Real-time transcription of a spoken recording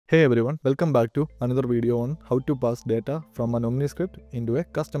Hey everyone, welcome back to another video on how to pass data from an Omniscript into a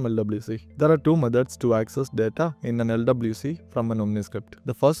custom LWC. There are two methods to access data in an LWC from an Omniscript.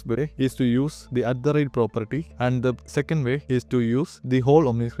 The first way is to use the @ property and the second way is to use the whole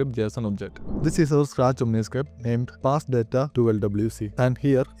Omniscript JSON object. This is our scratch Omniscript named pass data to LWC, and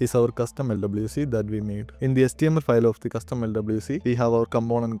here is our custom LWC that we made. In the HTML file of the custom LWC, we have our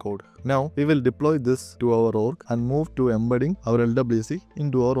component code. Now we will deploy this to our org and move to embedding our LWC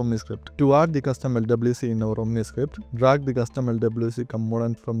into our Omniscript. To add the custom LWC in our Omniscript, drag the custom LWC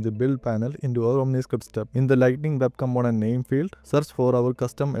component from the build panel into our Omniscript step. In the Lightning Web Component name field, search for our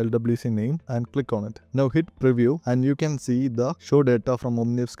custom LWC name and click on it. Now hit preview and you can see the show data from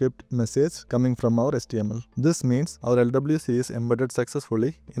Omniscript message coming from our HTML. This means our LWC is embedded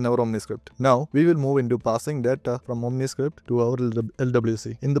successfully in our Omniscript. Now we will move into passing data from Omniscript to our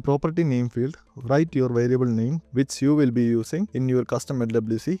LWC. In the property name field, write your variable name which you will be using in your custom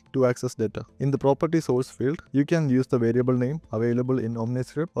LWC to access data. In the property source field, you can use the variable name available in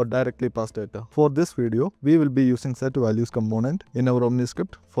Omniscript or directly pass data. For this video, we will be using setValues component in our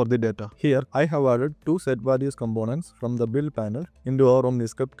Omniscript for the data. Here, I have added two setValues components from the build panel into our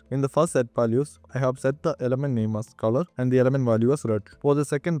Omniscript. In the first setValues, I have set the element name as color and the element value as red. For the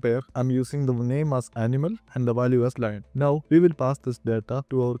second pair, I am using the name as animal and the value as lion. Now, we will pass this data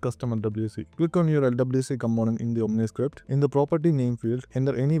to our custom LWC. Click on your LWC component in the Omniscript. In the property name field,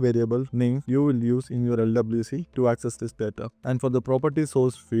 enter any variable name you will use in your LWC to access this data. And for the property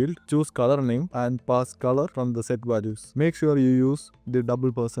source field, choose color name and pass color from the set values. Make sure you use the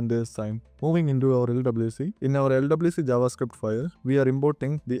 $% sign. Moving into our LWC, in our LWC JavaScript file, we are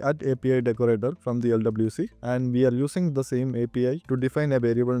importing the @API decorator from the LWC and we are using the same API to define a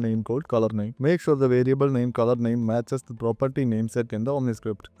variable name called color name. Make sure the variable name color name matches the property name set in the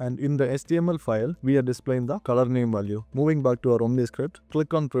Omniscript. And in the HTML file, we are displaying the color name value. Moving back to our Omniscript,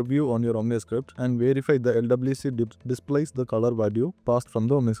 click on preview on your Omniscript and verify the LWC displays the color value passed from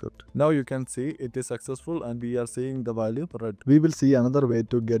the Omniscript. Now you can see it is successful and we are seeing the value red. We will see another way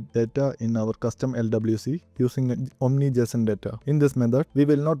to get data in our custom LWC using OmniJSON data. In this method, we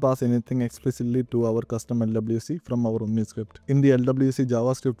will not pass anything explicitly to our custom LWC from our Omniscript. In the LWC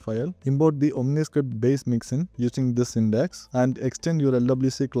JavaScript file, import the Omniscript base mixin using this syntax and extend your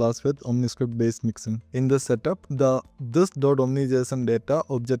LWC class with Omniscript base mixin. In the setup, the this.omnijson data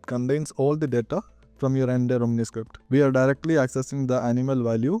object contains all the data from your entire Omniscript. We are directly accessing the animal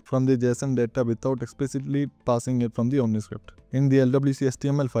value from the JSON data without explicitly passing it from the Omniscript. In the LWC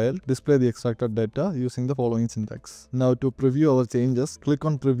HTML file, display the extracted data using the following syntax. Now to preview our changes, click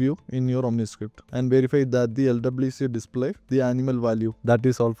on preview in your Omniscript and verify that the LWC display the animal value. That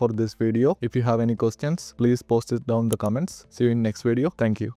is all for this video. If you have any questions, please post it down in the comments. See you in next video. Thank you.